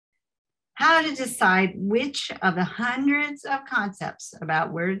how to decide which of the hundreds of concepts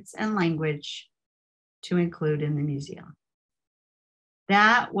about words and language to include in the museum.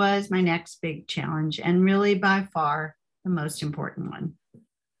 That was my next big challenge, and really by far the most important one.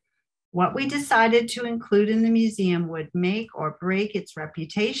 What we decided to include in the museum would make or break its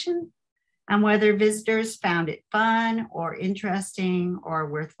reputation, and whether visitors found it fun or interesting or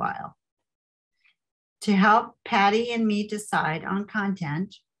worthwhile. To help Patty and me decide on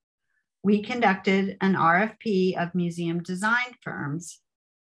content, we conducted an RFP of museum design firms,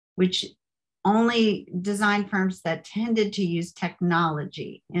 which only design firms that tended to use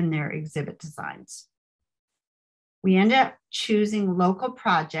technology in their exhibit designs. We ended up choosing local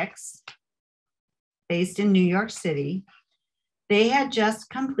projects based in New York City. They had just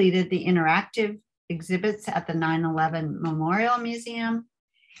completed the interactive exhibits at the 9/11 Memorial Museum,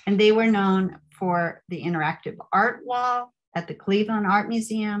 and they were known for the interactive art wall at the Cleveland Art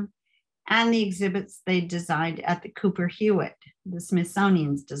Museum and the exhibits they designed at the Cooper Hewitt, the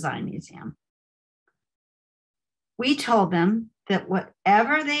Smithsonian's Design Museum. We told them that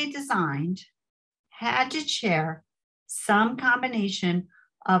whatever they designed had to share some combination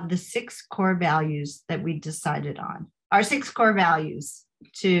of the 6 core values that we decided on. Our 6 core values,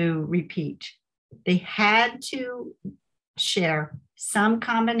 to repeat, they had to share some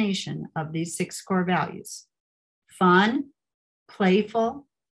combination of these 6 core values: fun, playful,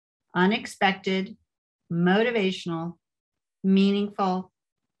 unexpected, motivational, meaningful,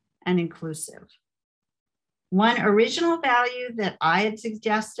 and inclusive. One original value that I had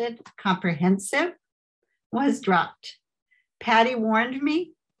suggested, comprehensive, was dropped. Patty warned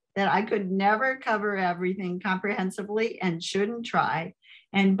me that I could never cover everything comprehensively and shouldn't try,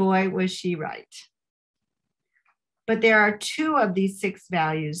 and boy, was she right. But there are 2 of these 6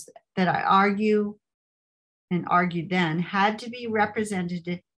 values that I argued then had to be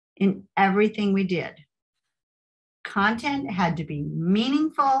represented in everything we did. Content had to be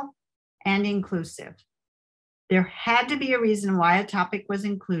meaningful and inclusive. There had to be a reason why a topic was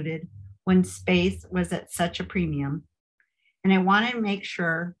included when space was at such a premium. And I wanted to make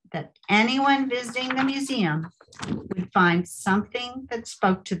sure that anyone visiting the museum would find something that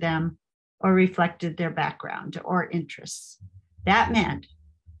spoke to them or reflected their background or interests. That meant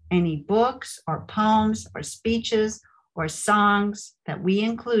any books or poems or speeches or songs that we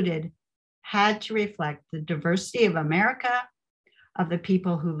included had to reflect the diversity of America, of the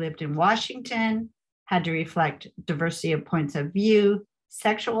people who lived in Washington, had to reflect diversity of points of view,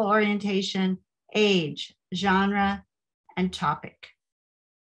 sexual orientation, age, genre, and topic.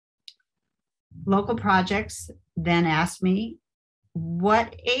 Local projects then asked me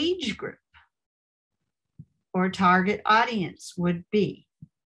what age group or target audience would be.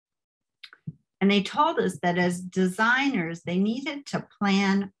 And they told us that as designers, they needed to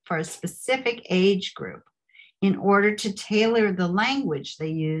plan for a specific age group in order to tailor the language they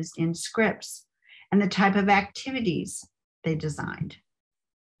used in scripts and the type of activities they designed.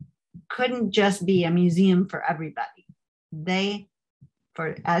 Couldn't just be a museum for everybody.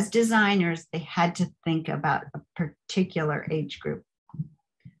 As designers, they had to think about a particular age group.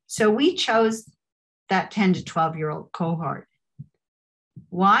 So we chose that 10 to 12-year-old cohort.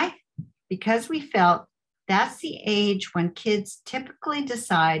 Why? Because we felt that's the age when kids typically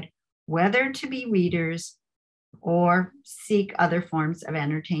decide whether to be readers or seek other forms of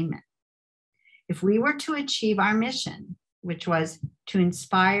entertainment. If we were to achieve our mission, which was to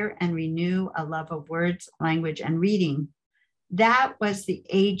inspire and renew a love of words, language, and reading, that was the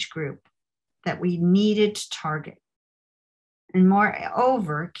age group that we needed to target. And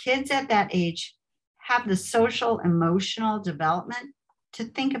moreover, kids at that age have the social, emotional development to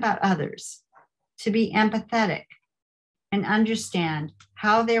think about others, to be empathetic, and understand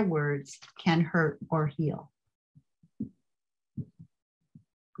how their words can hurt or heal.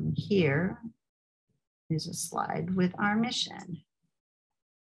 Here is a slide with our mission.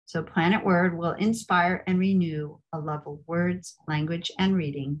 So Planet Word will inspire and renew a love of words, language, and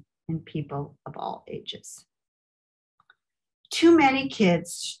reading in people of all ages. Too many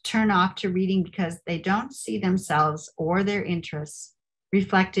kids turn off to reading because they don't see themselves or their interests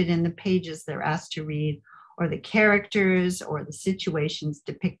reflected in the pages they're asked to read, or the characters or the situations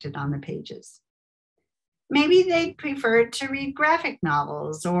depicted on the pages. Maybe they'd prefer to read graphic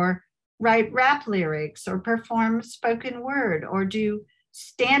novels or write rap lyrics or perform spoken word or do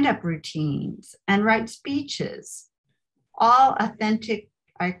stand-up routines and write speeches, all authentic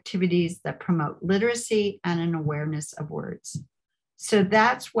activities that promote literacy and an awareness of words. So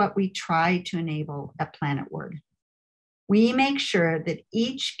that's what we try to enable at Planet Word. We make sure that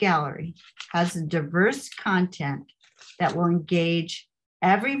each gallery has diverse content that will engage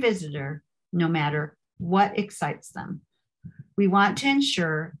every visitor no matter what excites them. We want to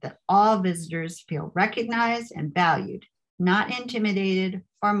ensure that all visitors feel recognized and valued, not intimidated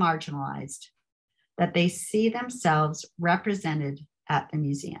or marginalized, that they see themselves represented at the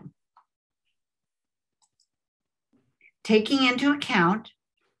museum. Taking into account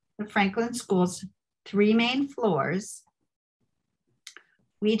the Franklin School's 3 main floors,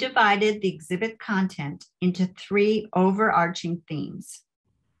 we divided the exhibit content into 3 overarching themes: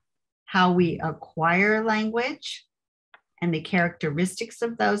 how we acquire language and the characteristics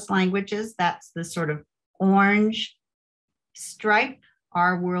of those languages. That's the sort of orange stripe,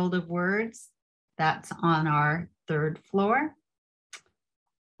 our world of words. That's on our 3rd floor.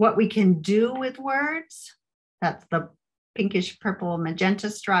 What we can do with words, that's the pinkish purple magenta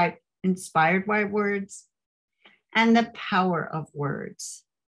stripe inspired by words. And the power of words,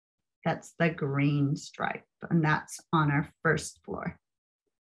 that's the green stripe, and that's on our 1st floor.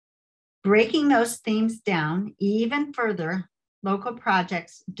 Breaking those themes down even further, local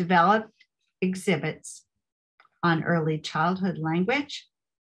projects developed exhibits on early childhood language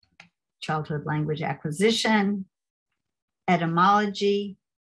acquisition, etymology,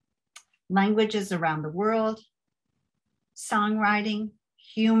 languages around the world, songwriting,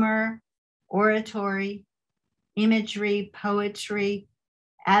 humor, oratory, imagery, poetry,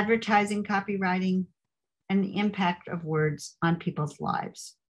 advertising, copywriting, and the impact of words on people's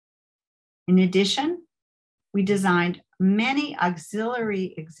lives. In addition, we designed many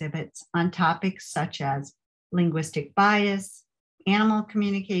auxiliary exhibits on topics such as linguistic bias, animal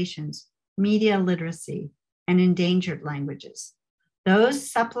communications, media literacy, and endangered languages.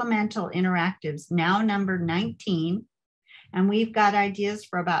 Those supplemental interactives now number 19, and we've got ideas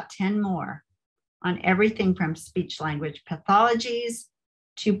for about 10 more on everything from speech-language pathologies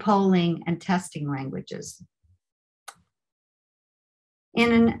to polling and testing languages.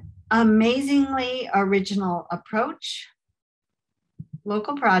 In an amazingly original approach,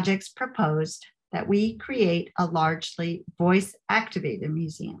 local projects proposed that we create a largely voice-activated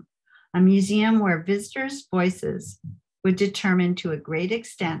museum, a museum where visitors' voices would determine to a great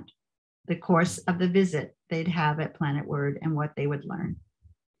extent the course of the visit they'd have at Planet Word and what they would learn.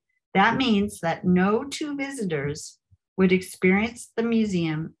 That means that no 2 visitors would experience the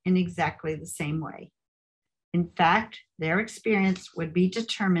museum in exactly the same way. In fact, their experience would be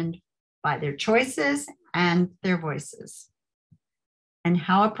determined by their choices and their voices. And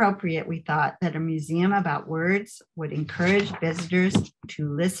how appropriate we thought that a museum about words would encourage visitors to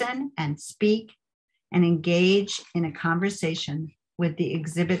listen and speak and engage in a conversation with the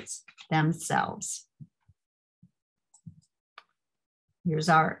exhibits themselves. Here's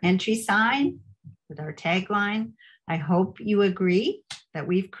our entry sign with our tagline. I hope you agree that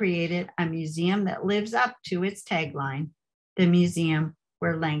we've created a museum that lives up to its tagline, the museum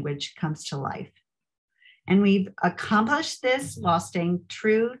where language comes to life. And we've accomplished this while staying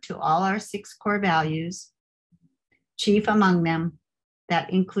true to all our 6 core values, chief among them, that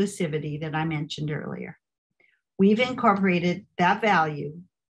inclusivity that I mentioned earlier. We've incorporated that value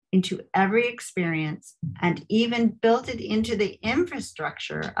into every experience and even built it into the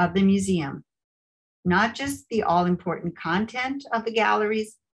infrastructure of the museum, not just the all-important content of the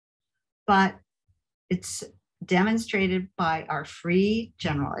galleries, but it's demonstrated by our free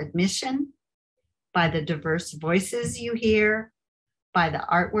general admission, by the diverse voices you hear, by the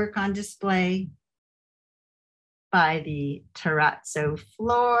artwork on display, by the terrazzo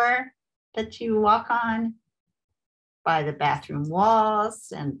floor that you walk on, by the bathroom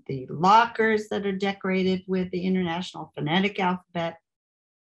walls and the lockers that are decorated with the International Phonetic Alphabet.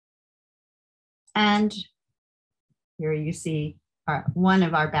 And here you see one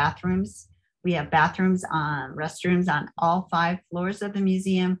of our bathrooms. We have restrooms on all 5 floors of the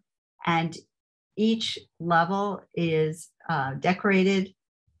museum, and each level is decorated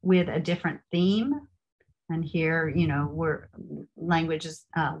with a different theme. And here, we're languages,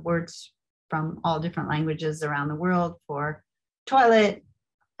 words from all different languages around the world for toilet.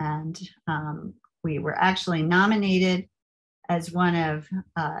 And we were actually nominated as one of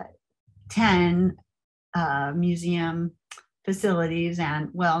 10 museum facilities, and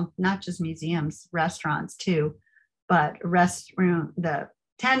well, not just museums, restaurants too, but the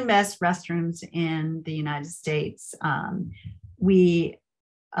 10 best restrooms in the United States. We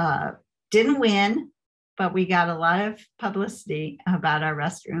didn't win, but we got a lot of publicity about our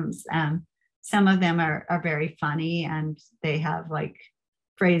restrooms. Some of them are very funny, and they have like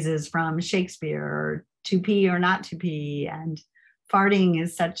phrases from Shakespeare, or to pee or not to pee, and farting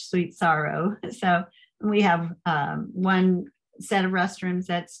is such sweet sorrow. So we have one set of restrooms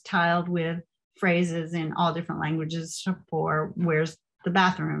that's tiled with phrases in all different languages for where's the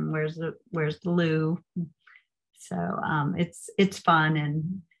bathroom? Where's the loo? So it's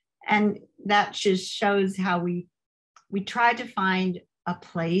fun, and that just shows how we tried to find a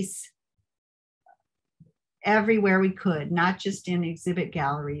place everywhere we could, not just in exhibit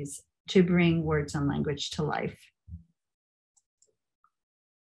galleries, to bring words and language to life.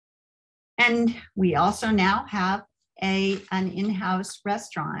 And we also now have an in-house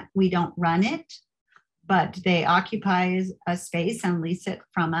restaurant. We don't run it, but they occupy a space and lease it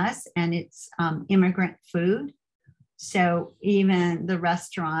from us, and it's immigrant food. So even the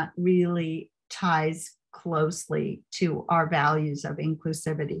restaurant really ties closely to our values of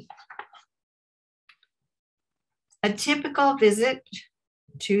inclusivity. A typical visit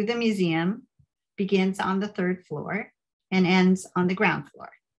to the museum begins on the 3rd floor and ends on the ground floor.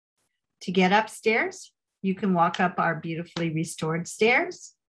 To get upstairs, you can walk up our beautifully restored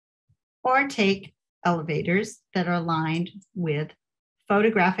stairs or take elevators that are lined with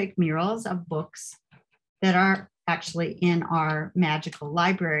photographic murals of books that are actually in our magical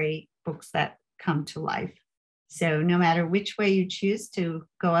library, books that come to life. So no matter which way you choose to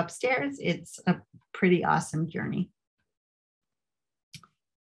go upstairs, it's a pretty awesome journey.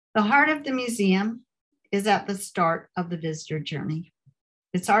 The heart of the museum is at the start of the visitor journey.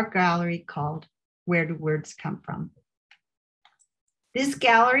 It's our gallery called Where Do Words Come From? This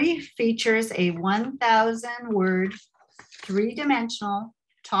gallery features a 1,000-word, 3-dimensional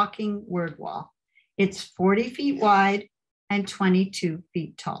talking word wall. It's 40 feet wide and 22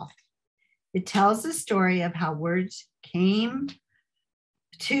 feet tall. It tells the story of how words came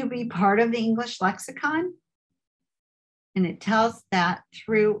to be part of the English lexicon. And it tells that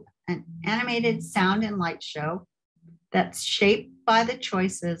through an animated sound and light show that's shaped by the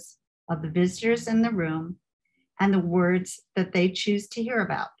choices of the visitors in the room and the words that they choose to hear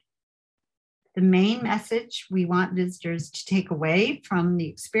about. The main message we want visitors to take away from the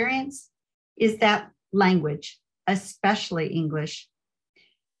experience is that language, especially English,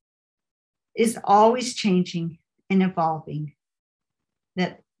 is always changing and evolving.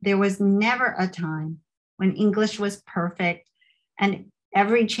 That there was never a time when English was perfect, and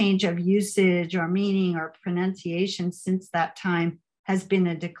every change of usage or meaning or pronunciation since that time has been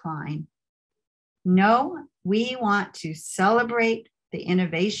a decline. No, we want to celebrate the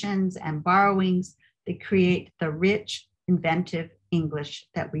innovations and borrowings that create the rich, inventive English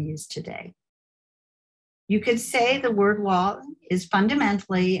that we use today. You could say the word wall is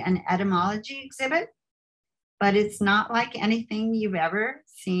fundamentally an etymology exhibit, but it's not like anything you've ever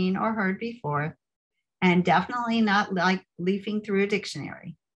seen or heard before, and definitely not like leafing through a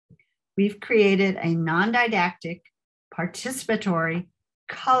dictionary. We've created a non-didactic, participatory,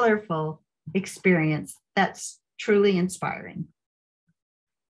 colorful experience that's truly inspiring.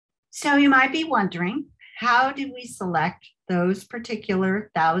 So you might be wondering, how did we select those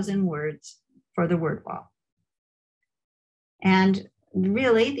particular 1,000 words for the word wall? And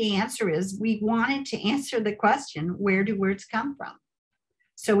really the answer is we wanted to answer the question, where do words come from?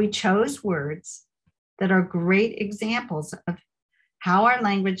 So we chose words that are great examples of how our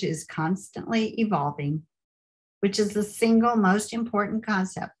language is constantly evolving, which is the single most important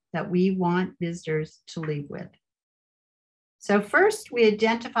concept that we want visitors to leave with. So first, we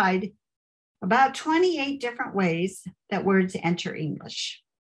identified about 28 different ways that words enter English.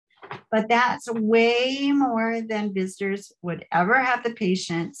 But that's way more than visitors would ever have the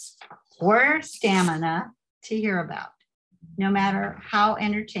patience or stamina to hear about, no matter how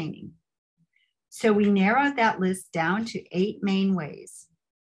entertaining. So we narrowed that list down to 8 main ways,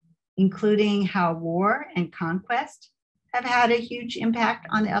 including how war and conquest have had a huge impact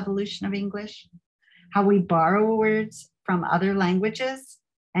on the evolution of English, how we borrow words from other languages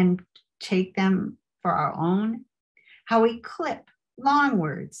and take them for our own, how we clip long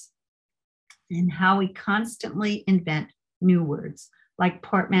words, and how we constantly invent new words like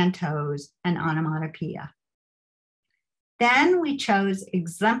portmanteaus and onomatopoeia. Then we chose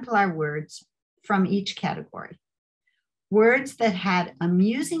exemplar words from each category, words that had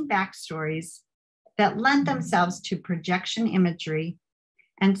amusing backstories that lent themselves to projection imagery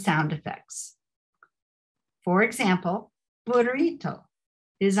and sound effects. For example, burrito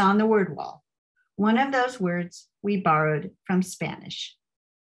is on the word wall, one of those words we borrowed from Spanish.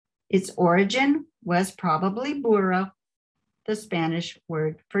 Its origin was probably burro, the Spanish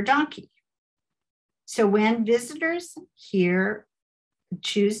word for donkey. So when visitors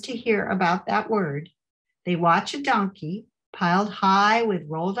choose to hear about that word, they watch a donkey piled high with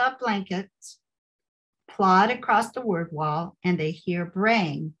rolled up blankets plod across the word wall, and they hear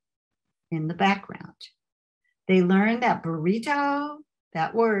braying in the background. They learn that burrito,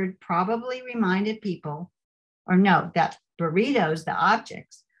 that word probably reminded people, or no, that burritos, the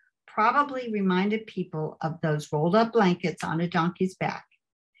objects, probably reminded people of those rolled up blankets on a donkey's back.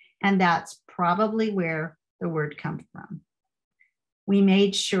 And that's probably where the word comes from. We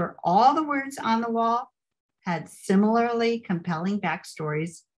made sure all the words on the wall had similarly compelling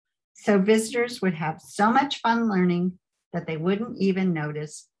backstories, so visitors would have so much fun learning that they wouldn't even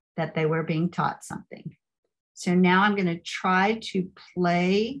notice that they were being taught something. So now I'm going to try to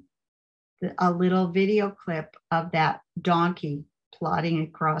play a little video clip of that donkey plodding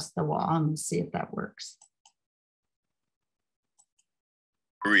across the wall, and we'll see if that works.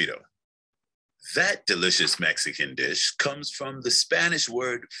 Burrito. That delicious Mexican dish comes from the Spanish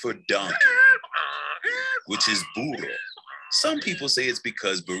word for donkey, which is burro. Some people say it's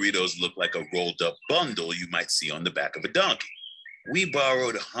because burritos look like a rolled up bundle you might see on the back of a donkey. We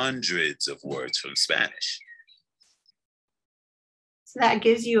borrowed hundreds of words from Spanish. So that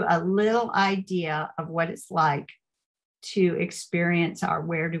gives you a little idea of what it's like to experience our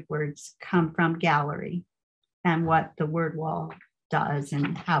Where Do Words Come From gallery and what the word wall does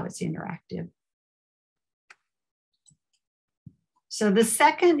and how it's interactive. So the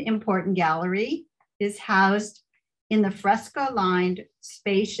second important gallery is housed in the fresco-lined,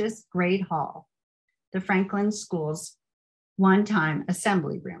 spacious Great Hall, the Franklin School's one-time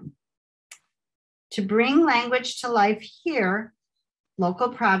assembly room. To bring language to life here, local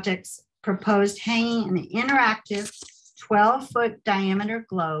projects proposed hanging an interactive 12-foot diameter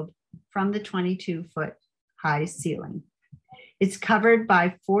globe from the 22-foot high ceiling. It's covered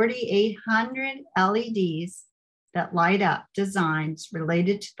by 4,800 LEDs that light up designs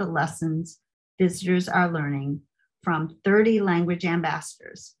related to the lessons visitors are learning from 30 language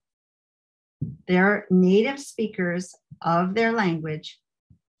ambassadors. They're native speakers of their language,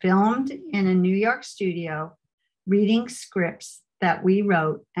 filmed in a New York studio, reading scripts that we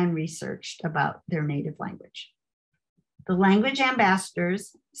wrote and researched about their native language. The language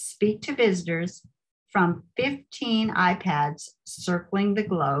ambassadors speak to visitors from 15 iPads circling the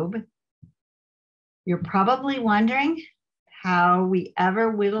globe. You're probably wondering how we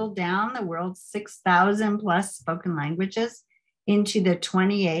ever whittled down the world's 6,000 plus spoken languages into the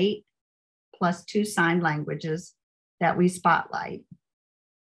 28 plus 2 signed languages that we spotlight.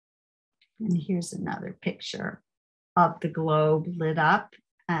 And here's another picture of the globe lit up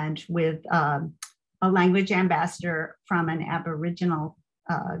and with a language ambassador from an Aboriginal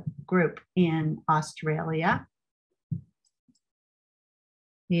group in Australia.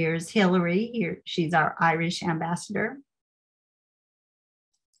 Here's Hillary. Here, she's our Irish ambassador.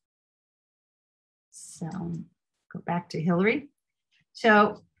 So go back to Hillary.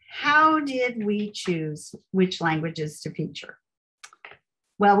 So how did we choose which languages to feature?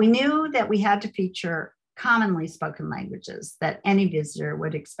 Well, we knew that we had to feature commonly spoken languages that any visitor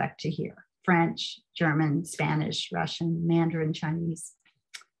would expect to hear: French, German, Spanish, Russian, Mandarin, Chinese.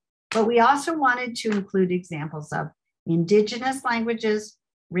 But we also wanted to include examples of indigenous languages,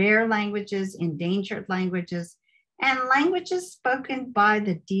 rare languages, endangered languages, and languages spoken by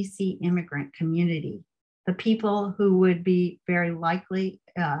the DC immigrant community, the people who would be very likely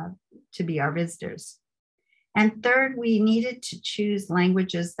to be our visitors. And third, we needed to choose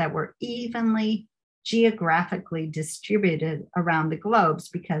languages that were evenly geographically distributed around the globes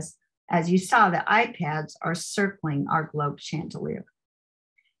because, as you saw, the iPads are circling our globe chandelier.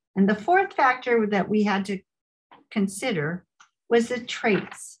 And the fourth factor that we had to consider was the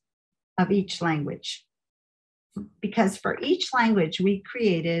traits of each language. Because for each language, we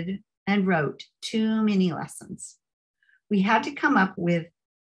created and wrote 2 mini lessons. We had to come up with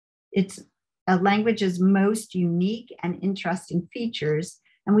a language's most unique and interesting features,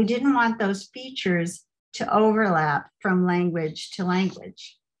 and we didn't want those features to overlap from language to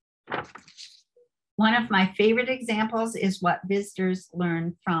language. One of my favorite examples is what visitors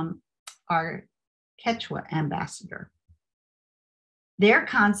learn from our Quechua ambassador. Their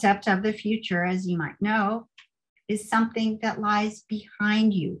concept of the future, as you might know, is something that lies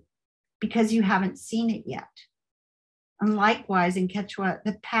behind you because you haven't seen it yet. And likewise, in Quechua,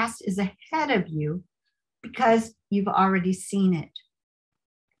 the past is ahead of you because you've already seen it.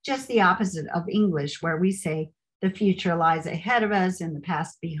 Just the opposite of English, where we say the future lies ahead of us and the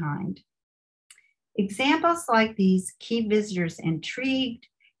past behind. Examples like these keep visitors intrigued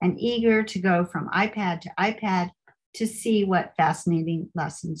and eager to go from iPad to iPad to see what fascinating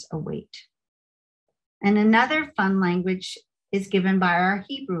lessons await. And another fun language is given by our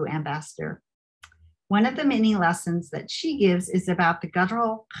Hebrew ambassador. One of the mini lessons that she gives is about the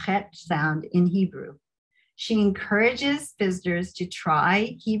guttural chet sound in Hebrew. She encourages visitors to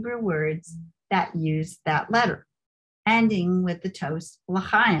try Hebrew words that use that letter, ending with the toast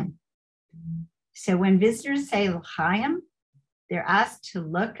l'chaim. So when visitors say l'chaim, they're asked to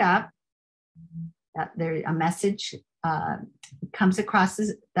look up. There a message comes across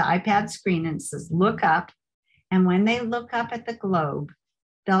the iPad screen and says, look up. And when they look up at the globe,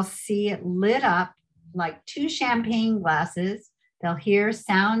 they'll see it lit up like two champagne glasses. They'll hear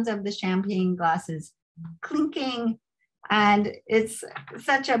sounds of the champagne glasses clinking. And it's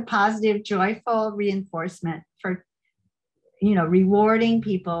such a positive, joyful reinforcement for, rewarding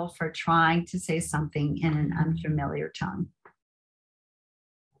people for trying to say something in an unfamiliar tongue.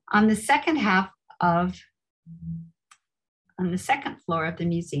 On the second floor of the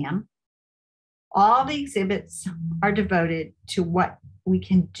museum, all the exhibits are devoted to what we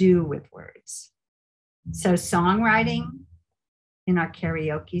can do with words. So songwriting in our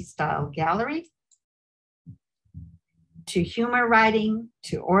karaoke style gallery, to humor writing,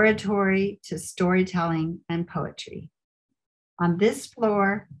 to oratory, to storytelling and poetry. On this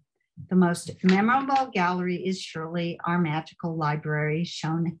floor, the most memorable gallery is surely our magical library,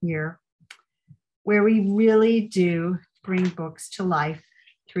 shown here, where we really do bring books to life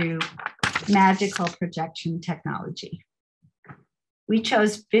through magical projection technology. We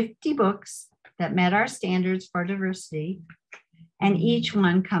chose 50 books that met our standards for diversity, and each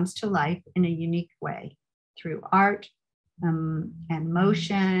one comes to life in a unique way through art and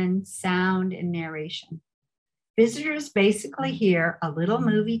motion, sound, and narration. Visitors basically hear a little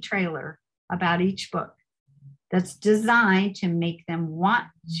movie trailer about each book that's designed to make them want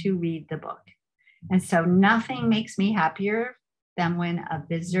to read the book. And so nothing makes me happier than when a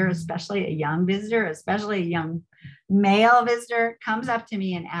visitor, especially a young visitor, especially a young male visitor, comes up to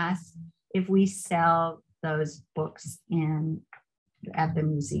me and asks if we sell those books at the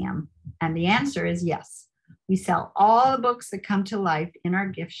museum. And the answer is yes. We sell all the books that come to life in our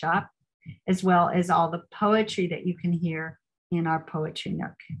gift shop, as well as all the poetry that you can hear in our poetry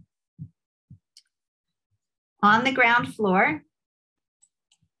nook. On the ground floor,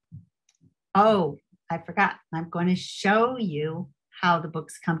 oh, I forgot. I'm going to show you how the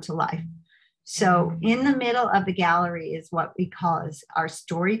books come to life. So in the middle of the gallery is what we call our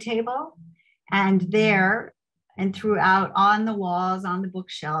story table. And there and throughout on the walls, on the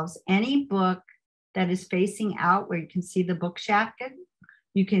bookshelves, any book that is facing out where you can see the book jacket,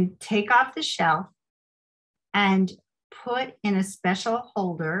 you can take off the shelf and put in a special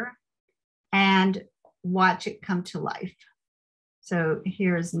holder and watch it come to life. So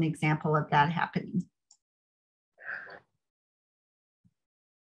here's an example of that happening.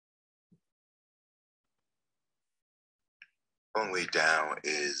 Long Way Down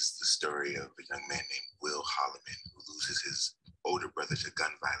is the story of a young man named Will Holloman who loses his older brother to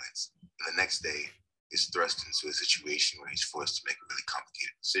gun violence. And the next day is thrust into a situation where he's forced to make a really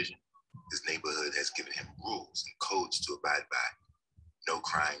complicated decision. His neighborhood has given him rules and codes to abide by. No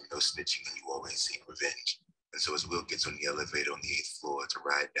crying, no snitching, and you always seek revenge. And so as Will gets on the elevator on the 8th floor to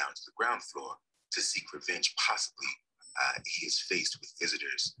ride down to the ground floor to seek revenge, possibly, he is faced with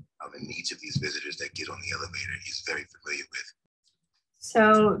visitors. And each of these visitors that get on the elevator, he's very familiar with.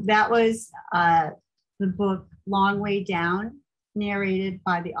 So that was the book Long Way Down, narrated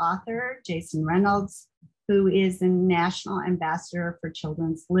by the author, Jason Reynolds, who is a National Ambassador for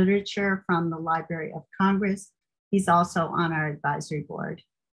Children's Literature from the Library of Congress. He's also on our advisory board.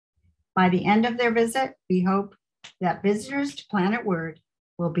 By the end of their visit, we hope that visitors to Planet Word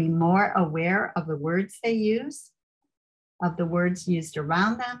will be more aware of the words they use, of the words used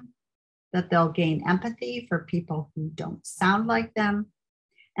around them, that they'll gain empathy for people who don't sound like them,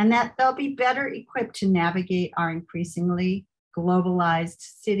 and that they'll be better equipped to navigate our increasingly globalized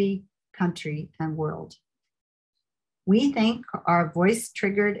city, country, and world. We think our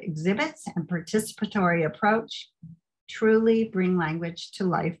voice-triggered exhibits and participatory approach truly bring language to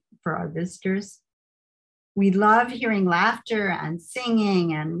life for our visitors. We love hearing laughter and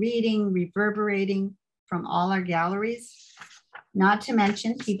singing and reading reverberating from all our galleries, not to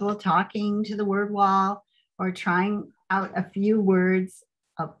mention people talking to the word wall or trying out a few words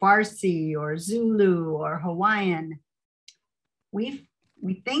of Farsi or Zulu or Hawaiian. We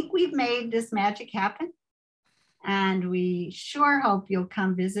think we've made this magic happen, and we sure hope you'll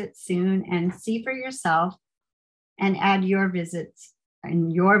come visit soon and see for yourself and add your visits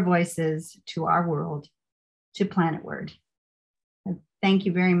and your voices to our world, to Planet Word. Thank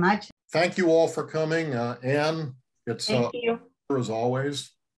you very much. Thank you all for coming. Anne, it's Thank you. as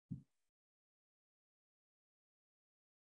always.